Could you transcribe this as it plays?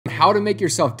how to make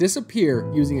yourself disappear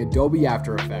using Adobe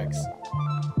After Effects.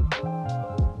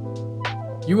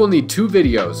 You will need 2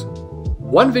 videos.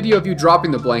 One video of you dropping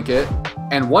the blanket,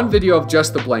 and one video of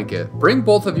just the blanket. Bring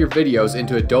both of your videos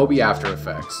into Adobe After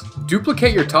Effects.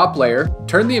 Duplicate your top layer,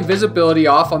 turn the invisibility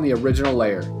off on the original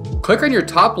layer. Click on your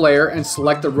top layer and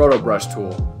select the Roto Brush tool.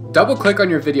 Double click on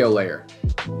your video layer.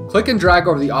 Click and drag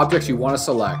over the objects you want to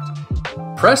select.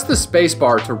 Press the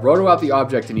spacebar to roto out the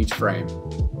object in each frame.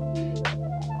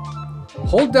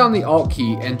 Hold down the Alt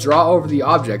key and draw over the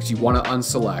objects you want to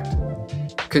unselect.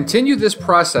 Continue this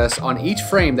process on each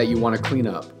frame that you want to clean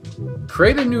up.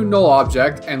 Create a new null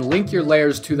object and link your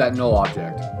layers to that null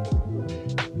object.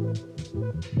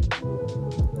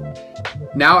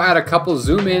 Now add a couple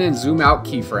zoom in and zoom out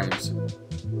keyframes.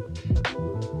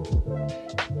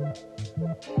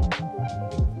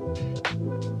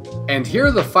 And here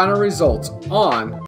are the final results on